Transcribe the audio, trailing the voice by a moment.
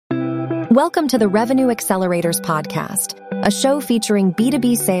Welcome to the Revenue Accelerators Podcast, a show featuring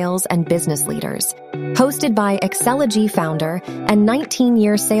B2B sales and business leaders. Hosted by Excelogy founder and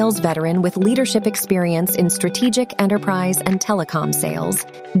 19-year sales veteran with leadership experience in strategic enterprise and telecom sales,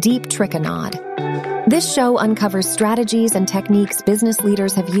 Deep Trikannad. This show uncovers strategies and techniques business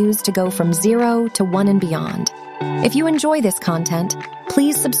leaders have used to go from 0 to 1 and beyond. If you enjoy this content,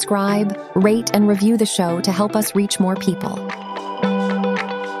 please subscribe, rate, and review the show to help us reach more people.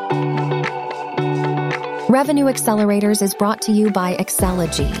 Revenue Accelerators is brought to you by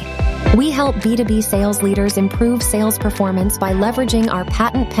Excelogy. We help B2B sales leaders improve sales performance by leveraging our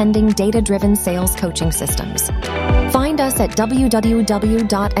patent-pending data-driven sales coaching systems. Find us at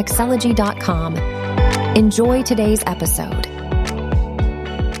www.excelogy.com. Enjoy today's episode.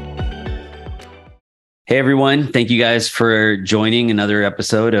 Hey everyone, thank you guys for joining another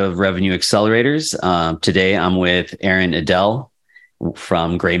episode of Revenue Accelerators. Today I'm with Aaron Edell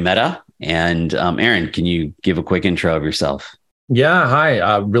from GrayMeta. And Aaron, can you give a quick intro of yourself? Yeah,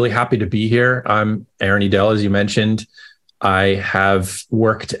 hi. Really happy to be here. I'm Aaron Edell, as you mentioned. I have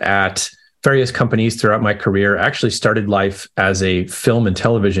worked at various companies throughout my career. I actually started life as a film and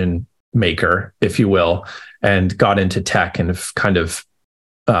television maker, if you will, and got into tech and have kind of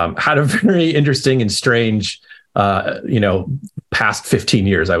had a very interesting and strange, past 15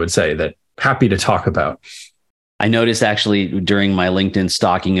 years, I would say, that happy to talk about. I noticed actually during my LinkedIn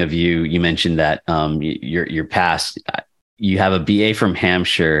stalking of you, you mentioned that your past, you have a BA from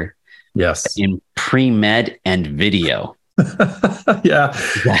Hampshire. Yes. In pre-med and video. Yeah.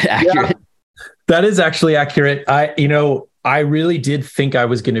 Is that accurate? Yeah, that is actually accurate. I really did think I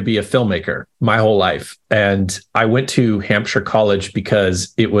was going to be a filmmaker my whole life. And I went to Hampshire College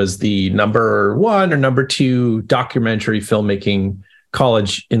because it was the number 1 or number 2 documentary filmmaking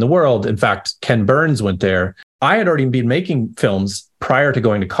college in the world. In fact, Ken Burns went there. I had already been making films prior to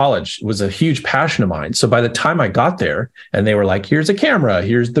going to college. It was a huge passion of mine. So by the time I got there and they were like, here's a camera,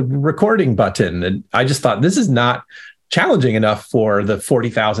 here's the recording button. And I just thought, this is not challenging enough for the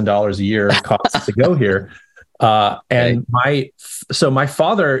 $40,000 a year cost to go here. And my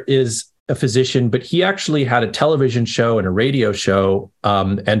father is a physician, but he actually had a television show and a radio show,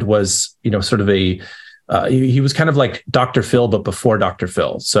 and was, sort of he was kind of like Dr. Phil, but before Dr.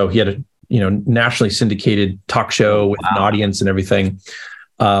 Phil. So he had a nationally syndicated talk show with an audience and everything,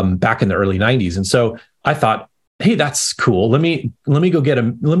 back in the early 90s. And so I thought, hey, that's cool. Let me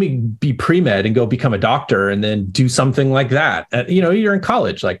be pre-med and go become a doctor and then do something like that. You're in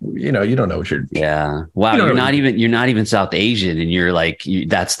college, like, you don't know what you're. Yeah. Wow. You're not even South Asian, and you're like,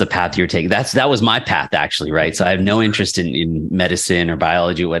 that's the path you're taking. That was my path actually. Right. So I have no interest in medicine or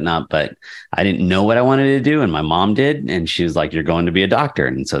biology or whatnot, but I didn't know what I wanted to do. And my mom did. And she was like, you're going to be a doctor.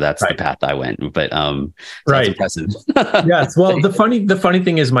 And so that's the path I went. But, so right. That's impressive. Yes. Well, the funny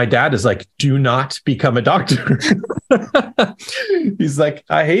thing is my dad is like, do not become a doctor. He's like,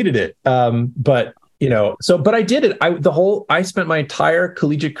 I hated it. But I did it. I spent my entire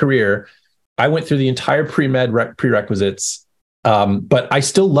collegiate career. I went through the entire pre-med prerequisites. But I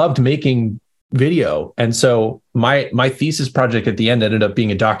still loved making video. And so my thesis project at the end ended up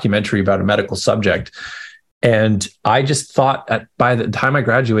being a documentary about a medical subject. And I just thought by the time I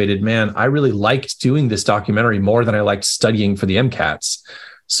graduated, man, I really liked doing this documentary more than I liked studying for the MCATs.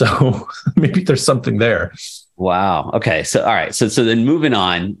 So maybe there's something there. Wow. Okay. So, all right. So then moving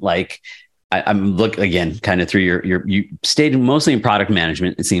on, like I'm looking again, kind of through you stayed mostly in product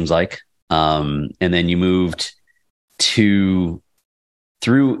management, it seems like. And then you moved through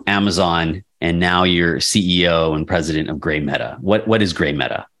Amazon, and now you're CEO and president of GrayMeta. What is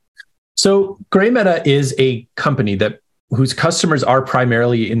GrayMeta? So GrayMeta is a company whose customers are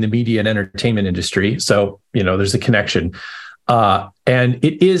primarily in the media and entertainment industry. So, there's a connection. And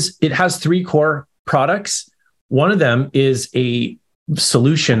it has 3 core products. One of them is a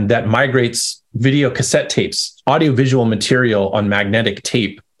solution that migrates video cassette tapes, audiovisual material on magnetic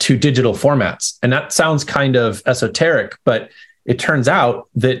tape to digital formats. And that sounds kind of esoteric, but it turns out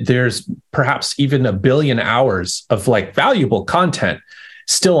that there's perhaps even 1 billion hours of valuable content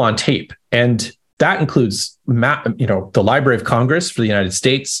still on tape. And that includes, the Library of Congress for the United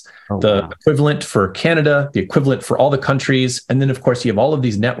States, equivalent for Canada, the equivalent for all the countries. And then, of course, you have all of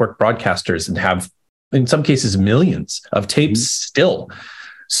these network broadcasters and have, in some cases, millions of tapes still.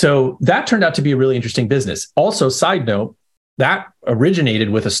 So that turned out to be a really interesting business. Also, side note, that originated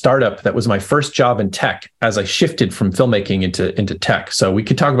with a startup that was my first job in tech as I shifted from filmmaking into tech. So we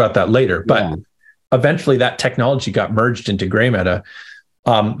could talk about that later. But eventually that technology got merged into GrayMeta.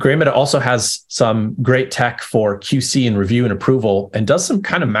 GrayMeta also has some great tech for QC and review and approval, and does some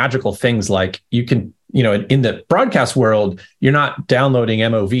kind of magical things like you can in the broadcast world, you're not downloading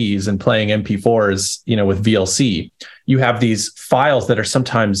MOVs and playing MP4s, with VLC. You have these files that are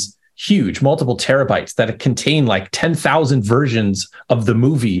sometimes huge, multiple terabytes, that contain like 10,000 versions of the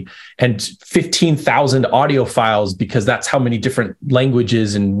movie and 15,000 audio files, because that's how many different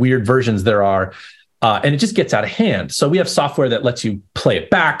languages and weird versions there are. And it just gets out of hand. So we have software that lets you play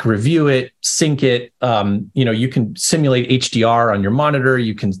it back, review it, sync it. You can simulate HDR on your monitor.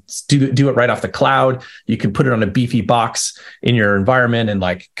 You can do it right off the cloud. You can put it on a beefy box in your environment and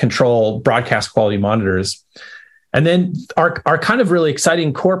like control broadcast quality monitors. And then our kind of really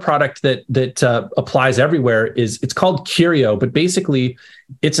exciting core product that applies everywhere it's called Curio, but basically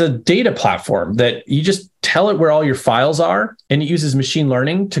it's a data platform that you just tell it where all your files are, and it uses machine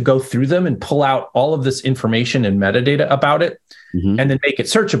learning to go through them and pull out all of this information and metadata about it, and then make it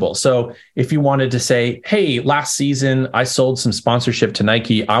searchable. So if you wanted to say, hey, last season I sold some sponsorship to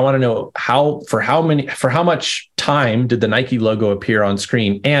Nike, I want to know for how much time did the Nike logo appear on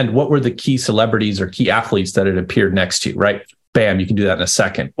screen, and what were the key celebrities or key athletes that it appeared next to, right? Bam, you can do that in a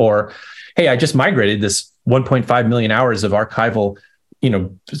second. Or, hey, I just migrated this 1.5 million hours of archival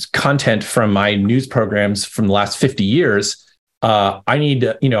content from my news programs from the last 50 years. I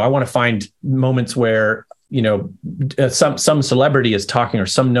want to find moments where, some celebrity is talking, or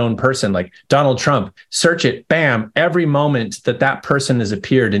some known person like Donald Trump. Search it, bam, every moment that person has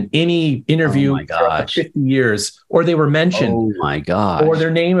appeared in any interview for 50 years, or they were mentioned. Oh my gosh. Or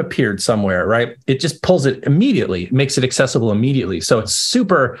their name appeared somewhere, right? It just pulls it immediately, makes it accessible immediately. So it's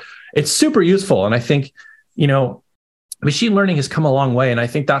super useful. And I think, machine learning has come a long way. And I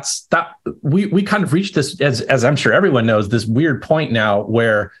think that we kind of reached this, as I'm sure everyone knows, this weird point now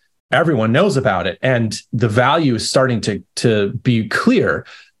where everyone knows about it and the value is starting to be clear.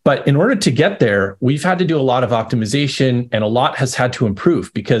 But in order to get there, we've had to do a lot of optimization, and a lot has had to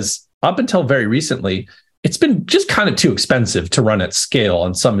improve, because up until very recently, it's been just kind of too expensive to run at scale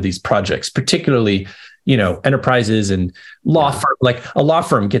on some of these projects, particularly, enterprises and law firm. Like a law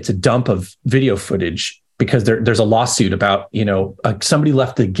firm gets a dump of video footage because there's a lawsuit about, somebody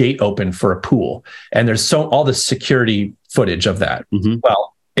left the gate open for a pool, and there's all this security footage of that.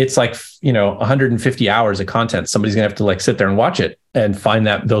 Well, it's like, 150 hours of content. Somebody's gonna have to like sit there and watch it and find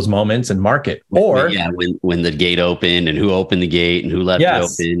those moments and mark it. Or when the gate opened, and who opened the gate, and who left it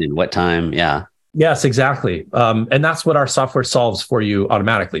open, and what time. Yeah. Yes, exactly. And that's what our software solves for you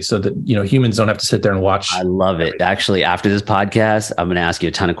automatically, so that, humans don't have to sit there and watch. I love it. Actually, after this podcast, I'm going to ask you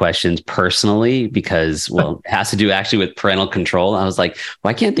a ton of questions personally, because, it has to do actually with parental control. I was like,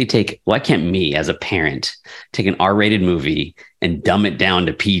 why can't me as a parent take an R-rated movie and dumb it down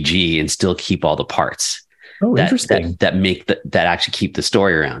to PG and still keep all the parts? Oh, interesting. That actually keep the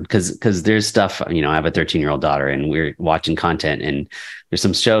story around. Cause there's stuff, I have a 13-year-old daughter, and we're watching content, and there's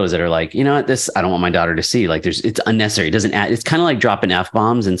some shows that are like, this, I don't want my daughter to see. Like it's unnecessary. It doesn't add, it's kind of like dropping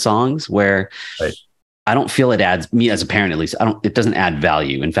F-bombs in songs where I don't feel it adds, me as a parent, at least, it doesn't add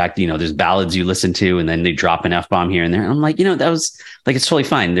value. In fact, there's ballads you listen to, and then they drop an F-bomb here and there. And I'm like, that was like, it's totally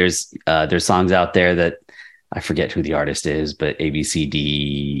fine. There's songs out there that I forget who the artist is, but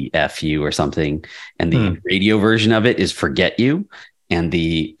ABCDFU or something. And the radio version of it is Forget You. And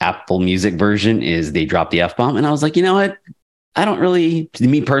the Apple Music version is they drop the F-bomb. And I was like, you know what? I don't really,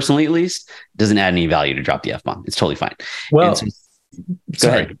 me personally, at least, doesn't add any value to drop the F-bomb. It's totally fine. Well, go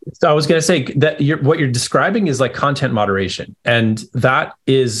ahead. So I was going to say that what you're describing is like content moderation. And that's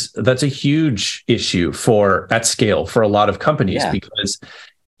a huge issue at scale for a lot of companies, because,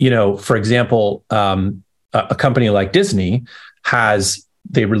 for example, a company like Disney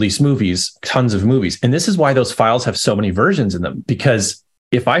they release movies, tons of movies. And this is why those files have so many versions in them, because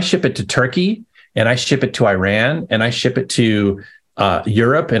if I ship it to Turkey, and I ship it to Iran, and I ship it to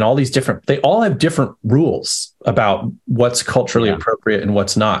Europe, and all these they all have different rules about what's culturally appropriate and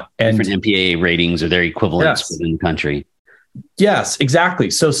what's not. And different MPAA ratings or their equivalents within the country. Yes, exactly.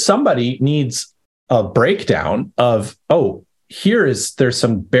 So somebody needs a breakdown of, there's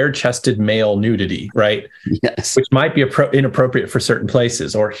some bare-chested male nudity, right? Yes. Which might be inappropriate for certain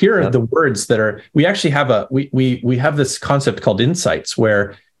places. Or here are the words that are, we actually have we have this concept called insights,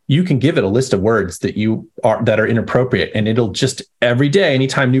 where you can give it a list of words that are inappropriate, and it'll just every day,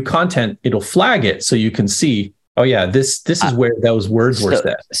 anytime new content, it'll flag it so you can see, this is where those words were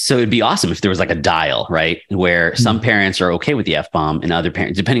said. So it'd be awesome if there was like a dial, right? Where some parents are okay with the F-bomb, and other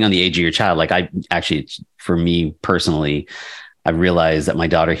parents, depending on the age of your child, like for me personally, I realized that my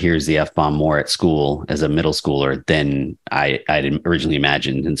daughter hears the F-bomb more at school as a middle schooler than I'd originally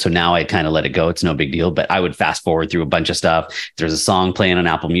imagined. And so now I kind of let it go. It's no big deal, but I would fast forward through a bunch of stuff. If there's a song playing on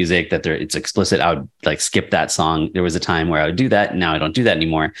Apple Music that it's explicit, I would like skip that song. There was a time where I would do that. And now I don't do that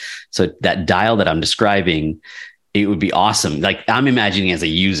anymore. So that dial that I'm describing, it would be awesome. Like I'm imagining as a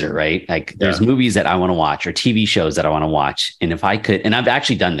user, right? Like there's movies that I want to watch or TV shows that I want to watch. And if I could, and I've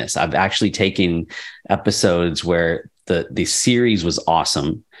actually done this, I've actually taken episodes where the series was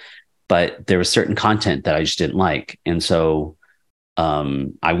awesome, but there was certain content that I just didn't like. And so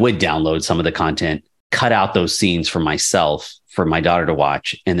I would download some of the content, cut out those scenes for myself, for my daughter to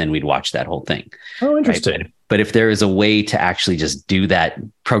watch, and then we'd watch that whole thing. Oh, interesting. Right? But if there is a way to actually just do that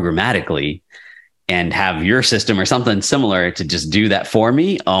programmatically and have your system or something similar to just do that for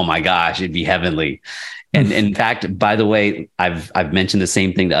me, oh my gosh, it'd be heavenly. And in fact, by the way, I've mentioned the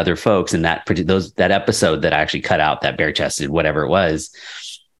same thing to other folks in that episode that I actually cut out, that bare chested, whatever it was.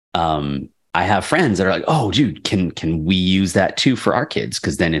 I have friends that are like, "Oh, dude, can we use that too for our kids?"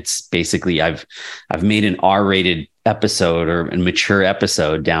 Because then it's basically I've made an R-rated episode or a mature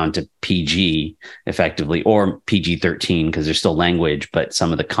episode down to PG effectively, or PG-13 because there's still language, but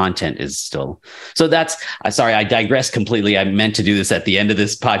some of the content is still. So sorry, I digressed completely. I meant to do this at the end of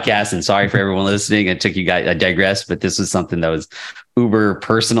this podcast, and sorry for everyone listening. I digressed, but this was something that was uber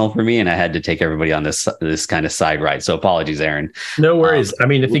personal for me, and I had to take everybody on this kind of side ride. So apologies, Aaron. No worries. I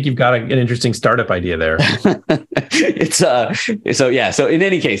mean, I think you've got an interesting startup idea there. So in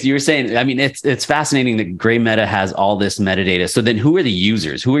any case, you were saying, I mean, it's fascinating that GrayMeta has all this metadata. So then who are the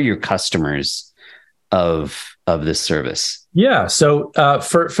users? Who are your customers of this service? Yeah. So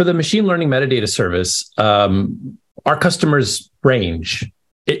for the machine learning metadata service, our customers range.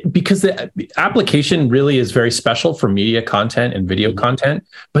 Because the application really is very special for media content and video content,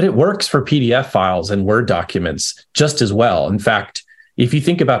 but it works for PDF files and Word documents just as well. In fact, if you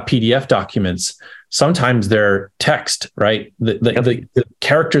think about PDF documents, sometimes they're text, right? The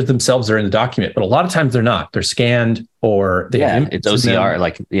characters themselves are in the document, but a lot of times they're not. They're scanned or it's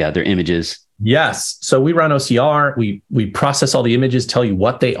OCR, they're images. Yes. So we run OCR. We process all the images, tell you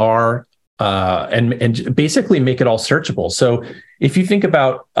what they are, and basically make it all searchable. So if you think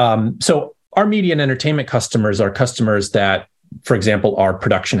about, so our media and entertainment customers are customers that, for example, are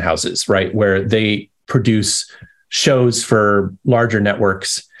production houses, right? Where they produce shows for larger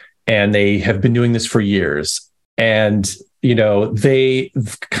networks, and they have been doing this for years. And,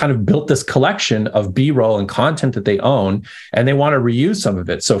 they've kind of built this collection of B-roll and content that they own, and they want to reuse some of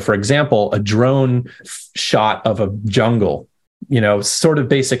it. So for example, a drone shot of a jungle, sort of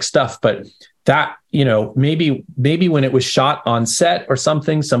basic stuff, but that, maybe when it was shot on set or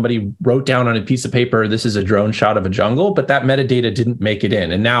something, somebody wrote down on a piece of paper, this is a drone shot of a jungle, but that metadata didn't make it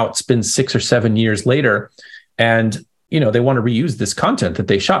in. And now it's been 6 or 7 years later, and, they want to reuse this content that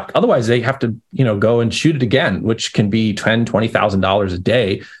they shot. Otherwise they have to, go and shoot it again, which can be $10,000, $20,000 a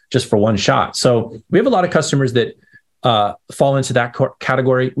day just for one shot. So we have a lot of customers that fall into that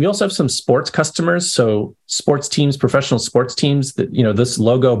category. We also have some sports customers. So sports teams, professional sports teams that, this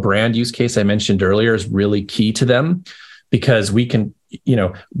logo brand use case I mentioned earlier is really key to them, because we can,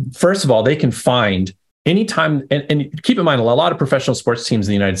 first of all, they can find anytime, and keep in mind, a lot of professional sports teams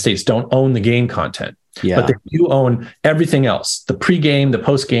in the United States don't own the game content, but they do own everything else, the pregame, the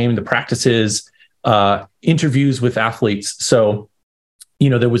postgame, the practices, interviews with athletes. So,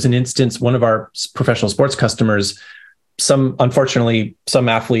 there was an instance, one of our professional sports customers, unfortunately, some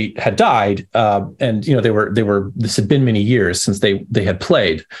athlete had died, and this had been many years since they had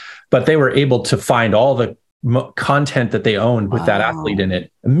played, but they were able to find all the content that they owned with that athlete in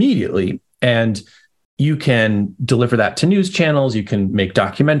it immediately, and you can deliver that to news channels. You can make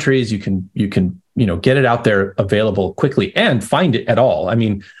documentaries. You can get it out there available quickly and find it at all. I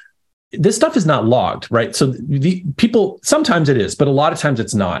mean, this stuff is not logged, right? So the people, sometimes it is, but a lot of times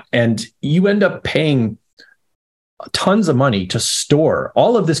it's not, and you end up paying tons of money to store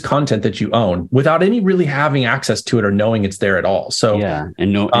all of this content that you own without any really having access to it or knowing it's there at all. So and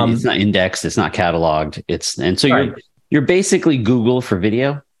it's not indexed, it's not cataloged. You're basically Google for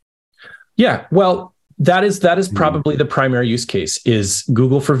video. Yeah, well, that is probably the primary use case is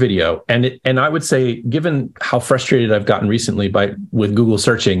Google for video, and I would say, given how frustrated I've gotten recently with Google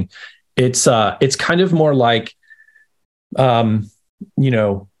searching, it's kind of more like, I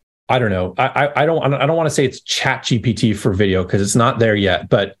don't know. I don't want to say it's ChatGPT for video because it's not there yet,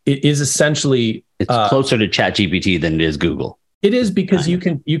 but it is essentially closer to ChatGPT than it is Google. It is, because you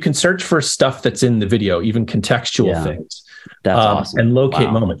can search for stuff that's in the video, even contextual things. That's awesome. And locate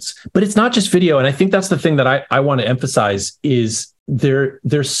moments. But it's not just video. And I think that's the thing that I want to emphasize is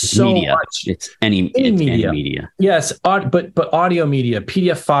there's so media. much. It's any media. Yes, but audio media,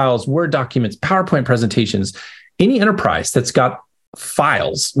 PDF files, Word documents, PowerPoint presentations, any enterprise that's got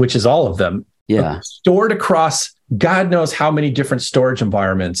files, which is all of them, stored across God knows how many different storage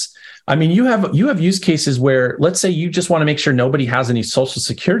environments. I mean, you have use cases where, let's say you just want to make sure nobody has any social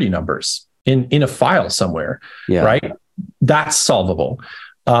security numbers in a file somewhere, right? That's solvable.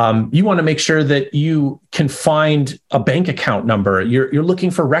 You want to make sure that you can find a bank account number. You're looking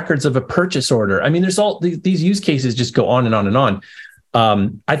for records of a purchase order. I mean, there's all these use cases just go on and on and on.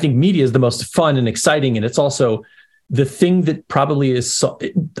 I think media is the most fun and exciting, and it's also the thing that probably is.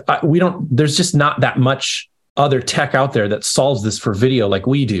 There's just not that much other tech out there that solves this for video like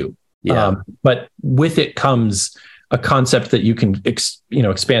we do. But with it comes a concept that you can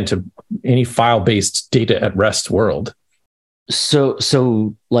expand to any file-based data at rest world.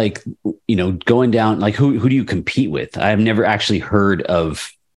 So like, going down, like who do you compete with? I've never actually heard of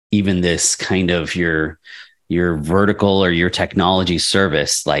even this kind of your vertical or your technology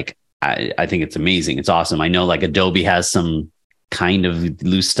service. Like, I think it's amazing. It's awesome. I know like Adobe has some kind of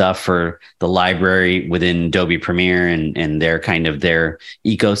loose stuff for the library within Adobe Premiere and their kind of their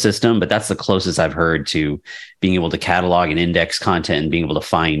ecosystem, but that's the closest I've heard to being able to catalog and index content and being able to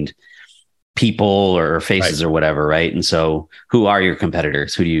find people or faces or whatever. Right. And so who are your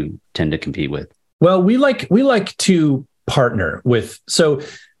competitors? Who do you tend to compete with? Well, we like to partner with, so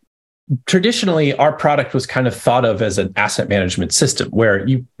traditionally our product was kind of thought of as an asset management system where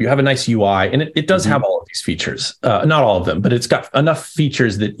you have a nice UI and it does have all of these features, not all of them, but it's got enough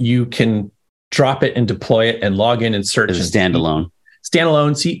features that you can drop it and deploy it and log in and search. As a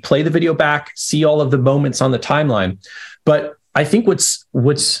standalone, see, play the video back, see all of the moments on the timeline. But I think what's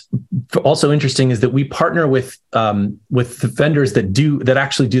also interesting is that we partner with the vendors that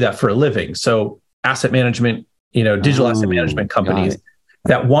actually do that for a living. So asset management, digital asset management companies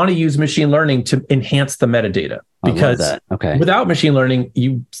that want to use machine learning to enhance the metadata, because without machine learning,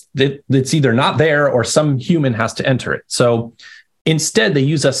 it's either not there or some human has to enter it. So instead, they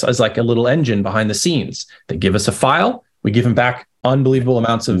use us as like a little engine behind the scenes. They give us a file, we give them back unbelievable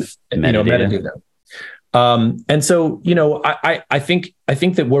amounts of metadata. And so, I think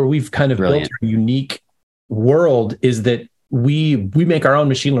that where we've kind of built a unique world is that we make our own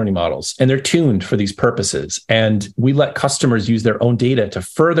machine learning models and they're tuned for these purposes. And we let customers use their own data to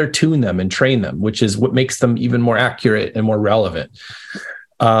further tune them and train them, which is what makes them even more accurate and more relevant.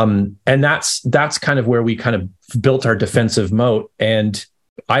 And that's kind of where we kind of built our defensive moat. And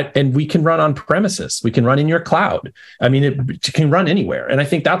we can run on premises. We can run in your cloud. I mean, it can run anywhere. And I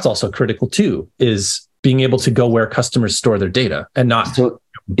think that's also critical too, is being able to go where customers store their data and not. So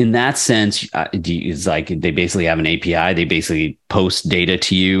in that sense, it's like they basically have an API. They basically post data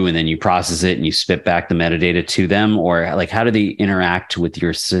to you and then you process it and you spit back the metadata to them, or like, how do they interact with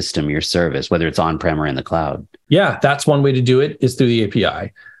your system, your service, whether it's on-prem or in the cloud? Yeah, that's one way to do it, is through the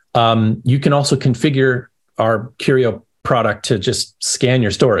API. You can also configure our Curio product to just scan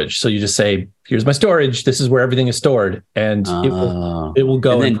your storage. So you just say, here's my storage. This is where everything is stored, and it will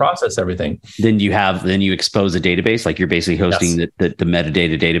go and process everything. Then you expose a database, like you're basically hosting the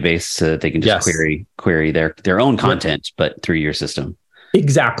metadata database so that they can just query their own content, but through your system.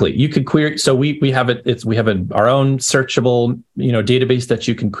 Exactly. You could query. So we have our own searchable, database that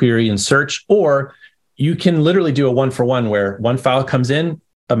you can query and search, or you can literally do a 1-for-1 where one file comes in,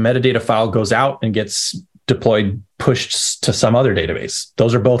 a metadata file goes out and gets deployed, pushed to some other database.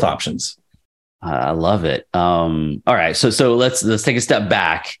 Those are both options. I love it. All right. So let's take a step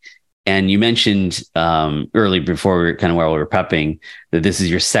back. And you mentioned early, before we were while we were prepping, that this is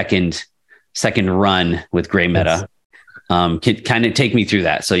your second run with GrayMeta. Can kind of take me through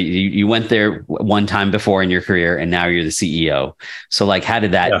that. So you went there one time before in your career, and now you're the CEO. So like, how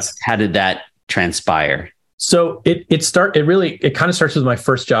did that transpire? So it kind of starts with my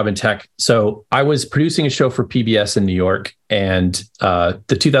first job in tech. So I was producing a show for PBS in New York, and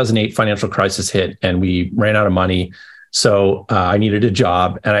the 2008 financial crisis hit, and we ran out of money. So I needed a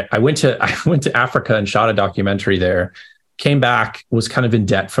job, and I went to Africa and shot a documentary there. Came back, was kind of in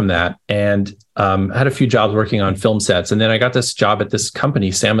debt from that, and had a few jobs working on film sets. And then I got this job at this company,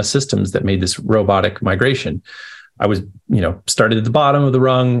 Sama Systems, that made this robotic migration. I was, started at the bottom of the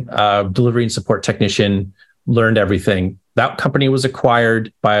rung, delivery and support technician. Learned everything. That company was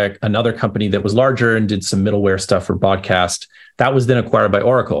acquired by another company that was larger and did some middleware stuff for broadcast. That was then acquired by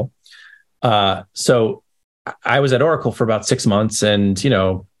Oracle. So I was at Oracle for about 6 months, and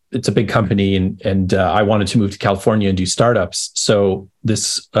it's a big company, and I wanted to move to California and do startups. So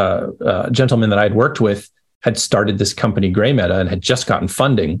this gentleman that I'd worked with had started this company, GrayMeta, and had just gotten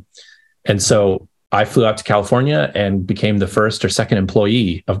funding. And so I flew out to California and became the first or second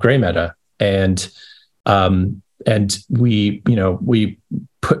employee of GrayMeta. And I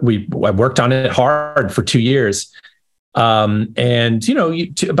worked on it hard for 2 years. About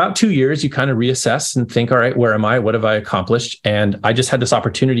 2 years, you kind of reassess and think, all right, where am I? What have I accomplished? And I just had this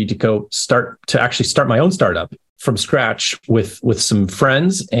opportunity to start my own startup from scratch with some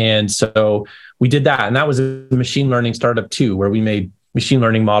friends. And so we did that. And that was a machine learning startup too, where we made machine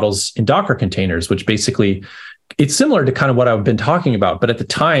learning models in Docker containers, which basically it's similar to kind of what I've been talking about. But at the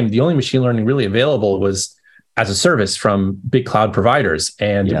time, the only machine learning really available was as a service from big cloud providers.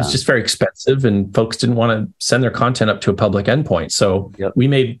 And it was just very expensive and folks didn't want to send their content up to a public endpoint. So we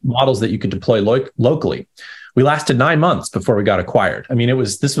made models that you could deploy locally. We lasted 9 months before we got acquired. I mean,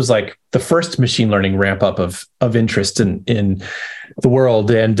 this was like the first machine learning ramp up of interest in the world.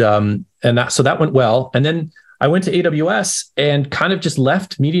 So that went well. And then I went to AWS and kind of just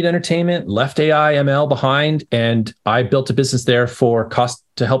left media and entertainment, left AI, ML behind, and I built a business there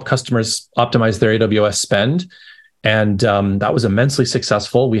to help customers optimize their AWS spend. And that was immensely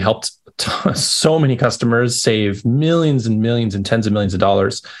successful. We helped so many customers save millions and millions and tens of millions of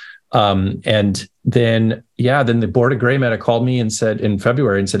dollars. And then the board of GrayMeta called me and said in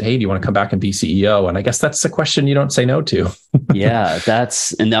February and said, hey, do you want to come back and be CEO? And I guess that's the question you don't say no to.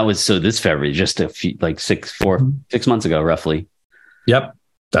 That was so this February, just a few, like 6 months ago, roughly. Yep.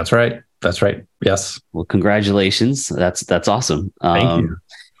 That's right. Yes. Well, congratulations. That's awesome. Thank you.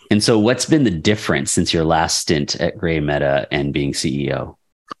 And so what's been the difference since your last stint at GrayMeta and being CEO?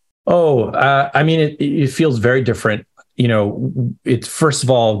 It feels very different. It's first of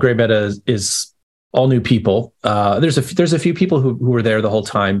all, GrayMeta is all new people. There's a few people who were there the whole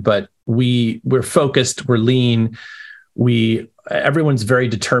time, but we're focused, we're lean. Everyone's very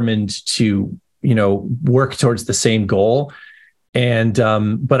determined to, work towards the same goal. And,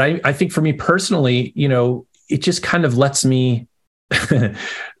 but I think for me personally, it just kind of lets me,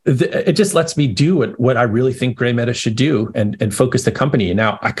 it just lets me do what I really think GrayMeta should do and focus the company.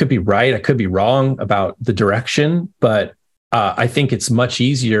 Now, I could be right, I could be wrong about the direction, but I think it's much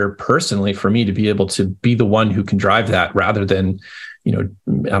easier personally for me to be able to be the one who can drive that rather than,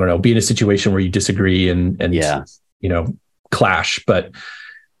 be in a situation where you disagree and clash. But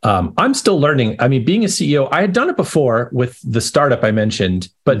I'm still learning. I mean, being a CEO, I had done it before with the startup I mentioned,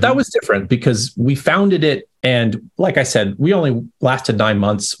 but that was different because we founded it. And like I said, we only lasted 9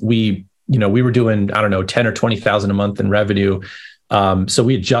 months. We were doing, 10 or 20,000 a month in revenue. So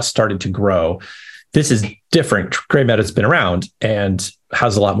we had just started to grow. This is different. GrayMeta's been around and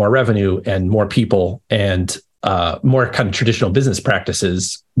has a lot more revenue and more people and more kind of traditional business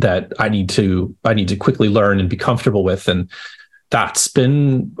practices that I need to quickly learn and be comfortable with. And that's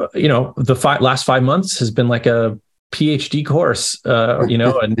been, the last 5 months has been like a PhD course,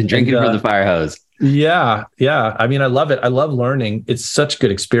 and drinking from the fire hose. Yeah. I mean, I love it. I love learning. It's such a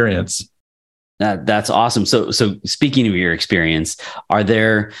good experience. That's awesome. So speaking of your experience, are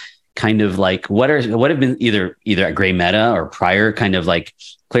there kind of like, what have been either at GrayMeta or prior kind of like,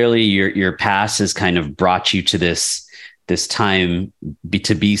 clearly your past has kind of brought you to this time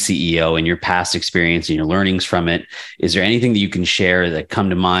to be CEO and your past experience and your learnings from it. Is there anything that you can share that come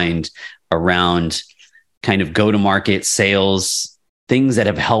to mind around kind of go-to-market sales, things that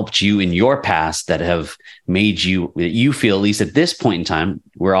have helped you in your past that have made you feel, at least at this point in time,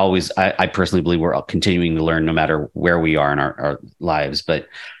 I personally believe we're all continuing to learn no matter where we are in our lives. But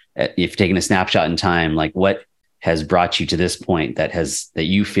if taking a snapshot in time, like what has brought you to this point that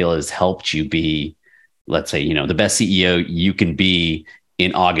you feel has helped you be, let's say, the best CEO you can be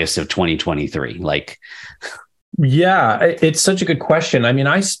in August of 2023? Like, yeah, it's such a good question. I mean,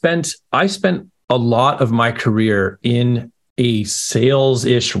 I spent a lot of my career in a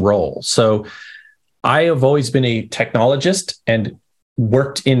sales-ish role. So I have always been a technologist and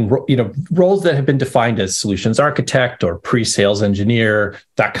worked in, roles that have been defined as solutions architect or pre-sales engineer,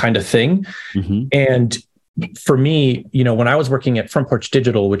 that kind of thing. Mm-hmm. And for me, when I was working at Front Porch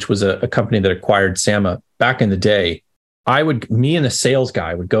Digital, which was a company that acquired Sama back in the day, me and the sales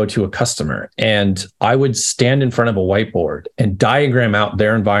guy would go to a customer and I would stand in front of a whiteboard and diagram out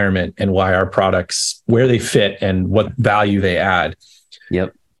their environment and why our products, where they fit and what value they add.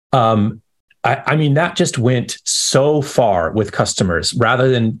 Yep. I mean, that just went so far with customers rather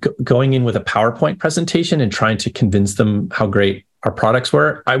than going in with a PowerPoint presentation and trying to convince them how great our products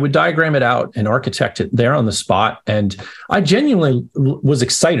were. I would diagram it out and architect it there on the spot. And I genuinely was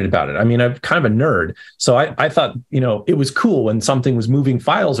excited about it. I mean, I'm kind of a nerd. So I thought, it was cool when something was moving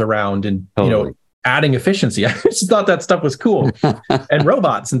files around and, totally. Adding efficiency. I just thought that stuff was cool. And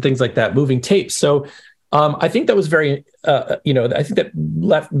robots and things like that, moving tapes. So I think that was very, I think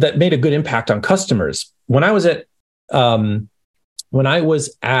that made a good impact on customers. When I was at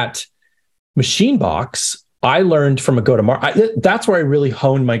Machinebox, I learned from a go-to-market. That's where I really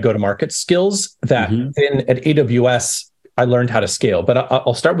honed my go-to-market skills. That then at AWS, I learned how to scale. But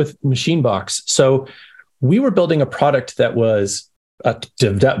I'll start with Machinebox. So we were building a product that was a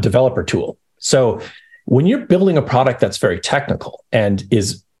developer tool. So when you're building a product that's very technical and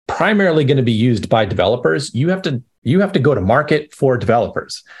is primarily going to be used by developers, you have to go to market for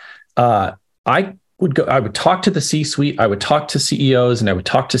developers. I would talk to the C-suite, I would talk to CEOs, and I would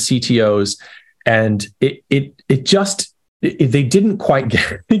talk to CTOs, and they didn't quite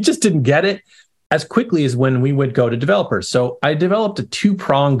get it. They just didn't get it as quickly as when we would go to developers. So I developed a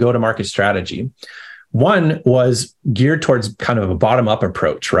two-pronged go-to-market strategy. One was geared towards kind of a bottom-up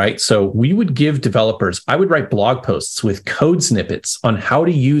approach, right? So we would give developers, I would write blog posts with code snippets on how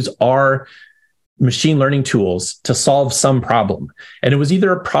to use our machine learning tools to solve some problem. And it was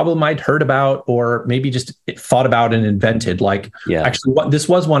either a problem I'd heard about or maybe just thought about and invented. Actually, what this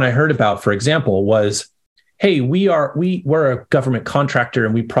was one I heard about, for example, was, hey, we're a government contractor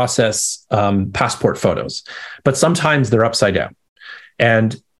and we process passport photos, but sometimes they're upside down.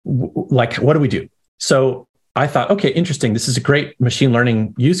 And what do we do? So I thought, okay, interesting. This is a great machine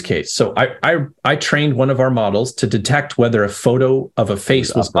learning use case. So I trained one of our models to detect whether a photo of a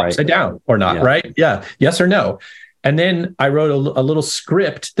face was upside down or not, right? Yeah, yes or no. And then I wrote a little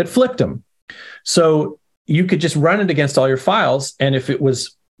script that flipped them. So you could just run it against all your files. And if it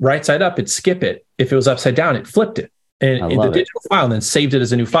was right side up, it'd skip it. If it was upside down, it flipped it in the digital file and then saved it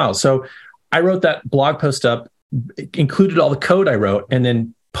as a new file. So I wrote that blog post up, included all the code I wrote, and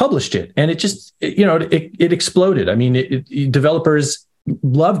then published it, and it just it exploded. I mean, developers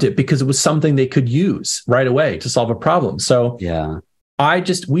loved it because it was something they could use right away to solve a problem. So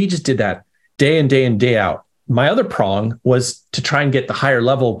we just did that day in and day out. My other prong was to try and get the higher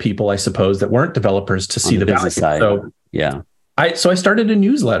level people, I suppose, that weren't developers to see the value. Side. So I started a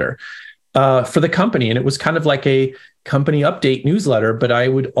newsletter for the company, and it was kind of like a company update newsletter, but I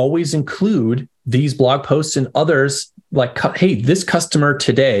would always include these blog posts and others like, hey, this customer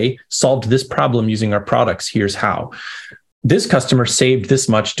today solved this problem using our products. Here's how. This customer saved this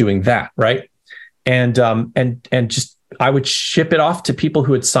much doing that, right? And just I would ship it off to people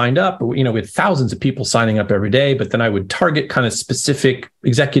who had signed up. We had thousands of people signing up every day, but then I would target kind of specific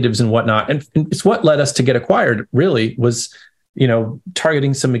executives and whatnot. And it's what led us to get acquired, really, was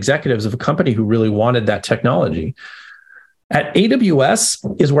targeting some executives of a company who really wanted that technology. At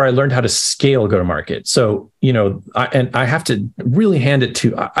AWS is where I learned how to scale go-to-market. So, I have to really hand it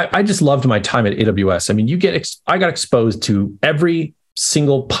to, I just loved my time at AWS. I mean, I got exposed to every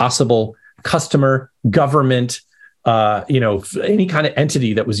single possible customer, government, any kind of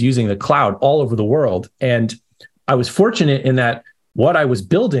entity that was using the cloud all over the world. And I was fortunate in that what I was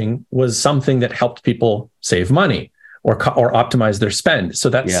building was something that helped people save money or optimize their spend. So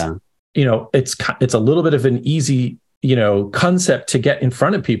that's, it's a little bit of an easy concept to get in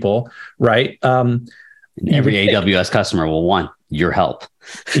front of people, right? Every AWS customer will want your help.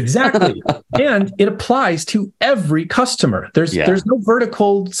 Exactly. And it applies to every customer. There's no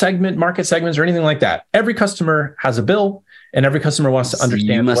vertical market segments or anything like that. Every customer has a bill and every customer wants to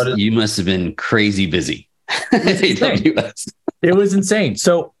understand. You must have been crazy busy at AWS. It was insane.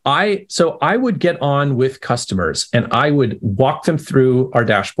 So I would get on with customers and I would walk them through our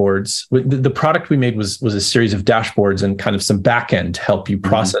dashboards. The product we made was a series of dashboards and kind of some backend to help you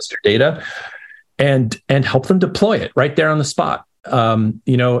process your data and help them deploy it right there on the spot. And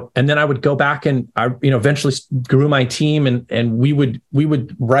then I would go back and I eventually grew my team and we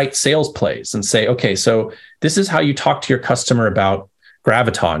would write sales plays and say, okay, so this is how you talk to your customer about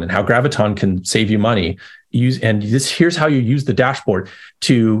Graviton and how Graviton can save you money. Here's how you use the dashboard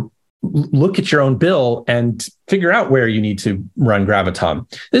to look at your own bill and figure out where you need to run Graviton.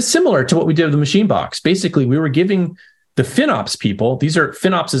 It's similar to what we did with the Machinebox. Basically, we were giving the FinOps people,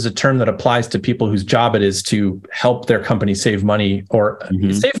 FinOps is a term that applies to people whose job it is to help their company save money, or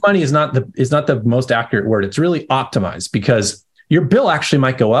save money is not the most accurate word. It's really optimized, because your bill actually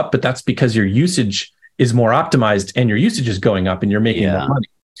might go up, but that's because your usage is more optimized and your usage is going up and you're making more money.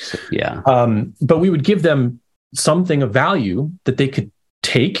 Yeah. But we would give them something of value that they could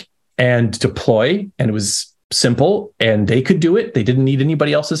take and deploy, and it was simple and they could do it. They didn't need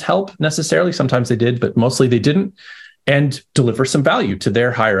anybody else's help necessarily. Sometimes they did, but mostly they didn't, and deliver some value to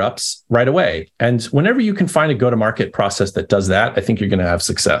their higher ups right away. And whenever you can find a go-to-market process that does that, I think you're going to have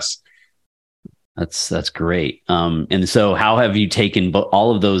success. That's great. And so how have you taken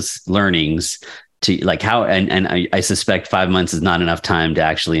all of those learnings to I suspect 5 months is not enough time to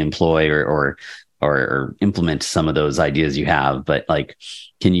actually employ or or implement some of those ideas you have. But like,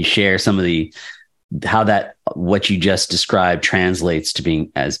 can you share some of how that what you just described translates to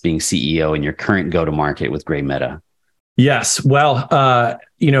being CEO in your current go-to-market with GrayMeta? Yes. Well,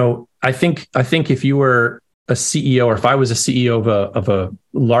 I think if you were a CEO, or if I was a CEO of a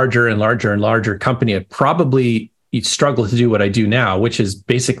larger and larger and larger company, I'd probably struggle to do what I do now, which is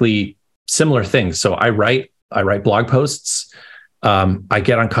basically similar things. So I write blog posts. I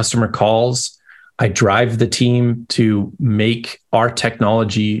get on customer calls. I drive the team to make our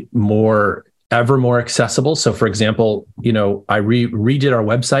technology ever more accessible. So for example, I redid our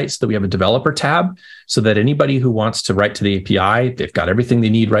website so that we have a developer tab so that anybody who wants to write to the API, they've got everything they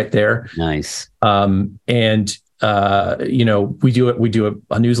need right there. Nice. We do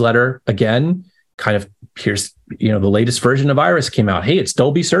a newsletter again, kind of here's, the latest version of Iris came out. Hey, it's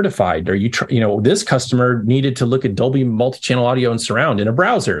Dolby certified. Or this customer needed to look at Dolby multi-channel audio and surround in a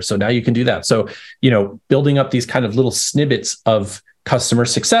browser. So now you can do that. So, building up these kind of little snippets of customer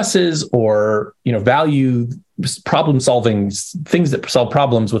successes or value problem solving, things that solve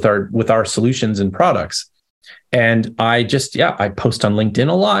problems with our solutions and products. And I post on LinkedIn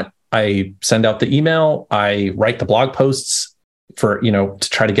a lot. I send out the email. I write the blog posts for to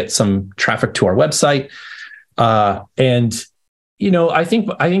try to get some traffic to our website. I think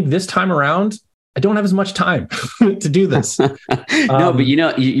this time around I don't have as much time to do this. No, but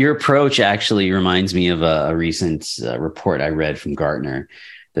your approach actually reminds me of a recent report I read from Gartner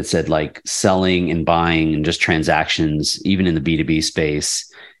that said like selling and buying and just transactions, even in the B2B space,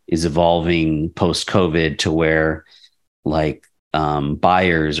 is evolving post-COVID to where like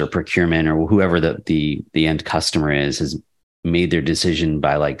buyers or procurement or whoever the end customer has made their decision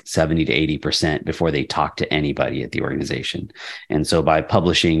by like 70 to 80% before they talk to anybody at the organization. And so by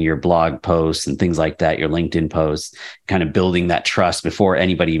publishing your blog posts and things like that, your LinkedIn posts, kind of building that trust before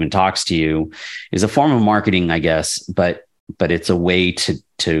anybody even talks to you is a form of marketing, I guess, but it's a way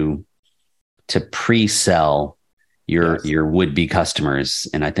to pre-sell your would-be customers.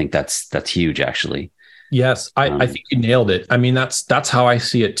 And I think that's huge, actually. Yes, I think you nailed it. I mean, that's how I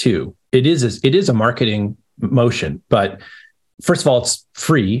see it too. It is a marketing motion, but first of all, it's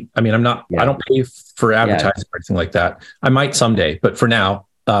free. I mean, I don't pay for advertising or anything like that. I might someday, but for now,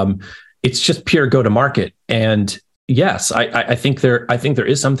 it's just pure go to market. And yes, I think there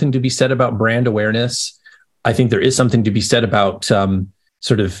is something to be said about brand awareness. I think there is something to be said about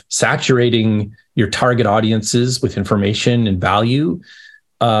sort of saturating your target audiences with information and value.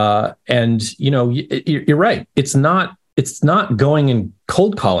 And you're right. It's not going and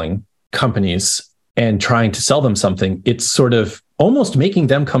cold calling companies and trying to sell them something. It's sort of almost making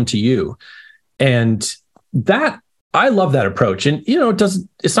them come to you. And that, I love that approach. And,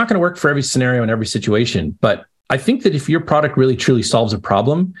 it's not going to work for every scenario and every situation, but I think that if your product really truly solves a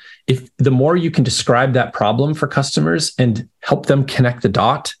problem, if the more you can describe that problem for customers and help them connect the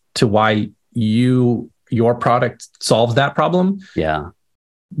dot to why your product solves that problem,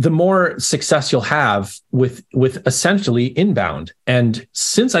 the more success you'll have with essentially inbound. And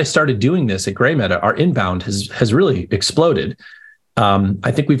since I started doing this at GrayMeta, our inbound has really exploded.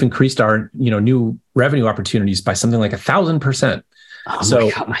 I think we've increased our new revenue opportunities by something like 1,000%. Oh my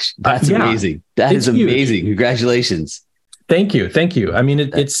gosh, that's amazing. That is amazing. Huge. Congratulations. Thank you. I mean,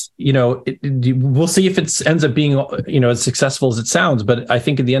 we'll see if it ends up being as successful as it sounds. But I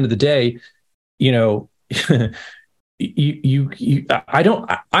think at the end of the day, I'm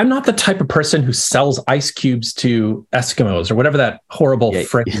not the type of person who sells ice cubes to Eskimos or whatever that horrible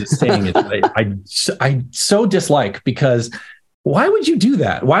phrase is saying. I so dislike, because why would you do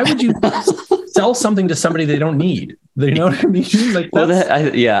that? Why would you sell something to somebody they don't need? You know what I mean? Like,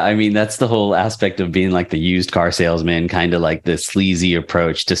 I mean, that's the whole aspect of being like the used car salesman, kind of like the sleazy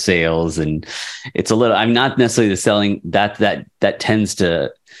approach to sales. And it's I'm not necessarily the selling that tends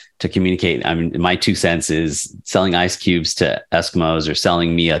to communicate. I mean, my 2 cents is selling ice cubes to Eskimos or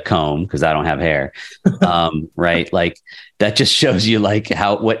selling me a comb because I don't have hair. Right. Like that just shows you like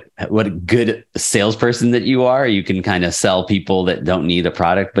what a good salesperson that you are. You can kind of sell people that don't need a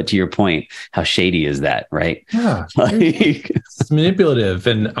product, but to your point, how shady is that? Right. Yeah. It's manipulative.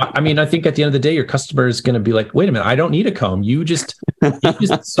 And I mean, I think at the end of the day, your customer is going to be like, wait a minute, I don't need a comb. You just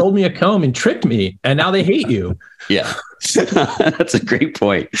sold me a comb and tricked me. And now they hate you. Yeah. That's a great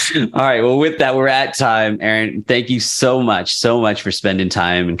point. All right. Well, with that, we're at time. Aaron, thank you so much for spending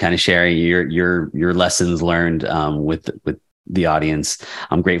time and kind of sharing your lessons learned with the audience.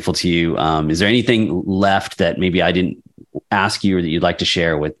 I'm grateful to you. Is there anything left that maybe I didn't ask you or that you'd like to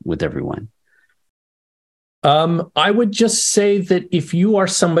share with everyone? I would just say that if you are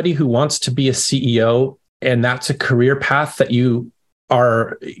somebody who wants to be a CEO and that's a career path that you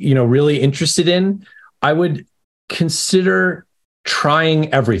are, really interested in, I would consider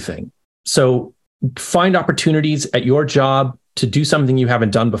trying everything. So find opportunities at your job to do something you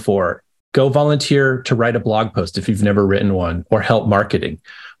haven't done before. Go volunteer to write a blog post if you've never written one, or help marketing,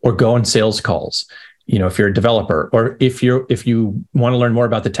 or go on sales calls. If you're a developer, or if you want to learn more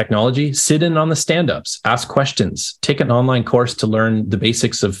about the technology, sit in on the stand-ups, ask questions, take an online course to learn the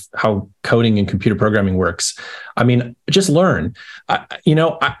basics of how coding and computer programming works. I mean, just learn.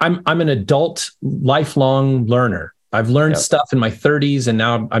 I'm an adult, lifelong learner. I've learned stuff in my 30s, and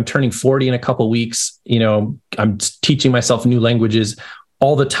now I'm turning 40 in a couple of weeks. I'm teaching myself new languages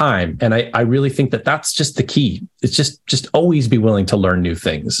all the time. And I really think that that's just the key. It's just always be willing to learn new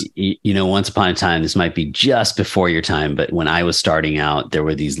things. Once upon a time, this might be just before your time, but when I was starting out, there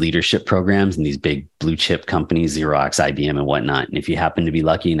were these leadership programs in these big blue chip companies, Xerox, IBM, and whatnot. And if you happen to be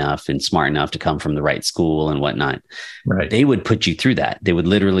lucky enough and smart enough to come from the right school and whatnot, right, they would put you through that. They would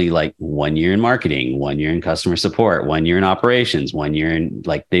literally, like, 1 year in marketing, 1 year in customer support, 1 year in operations, 1 year in,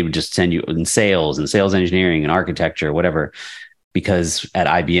 like, they would just send you in sales and sales engineering and architecture, whatever. Because at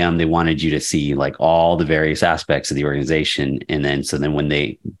IBM, they wanted you to see, like, all the various aspects of the organization. And then when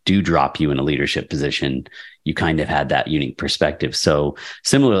they do drop you in a leadership position, you kind of had that unique perspective. So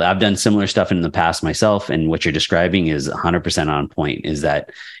similarly, I've done similar stuff in the past myself. And what you're describing is 100% on point, is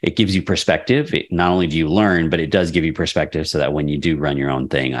that it gives you perspective. Not only do you learn, but it does give you perspective, so that when you do run your own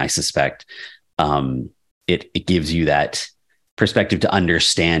thing, I suspect it gives you that perspective to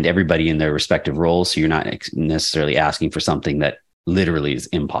understand everybody in their respective roles. So you're not necessarily asking for something that literally is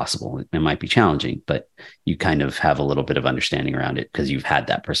impossible. It might be challenging, but you kind of have a little bit of understanding around it because you've had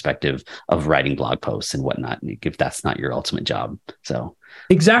that perspective of writing blog posts and whatnot, if that's not your ultimate job. So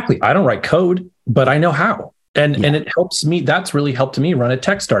exactly. I don't write code, but I know how. And it helps me. That's really helped me run a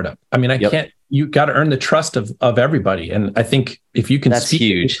tech startup. I mean, you got to earn the trust of everybody. And I think if you can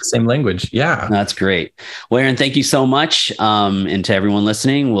speak the same language, that's great. Well, Aaron, thank you so much. And to everyone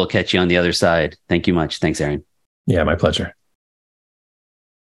listening, we'll catch you on the other side. Thank you much. Thanks, Aaron. Yeah, my pleasure.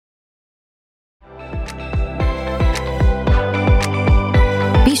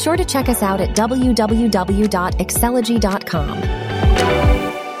 Be sure to check us out at www.excelogy.com.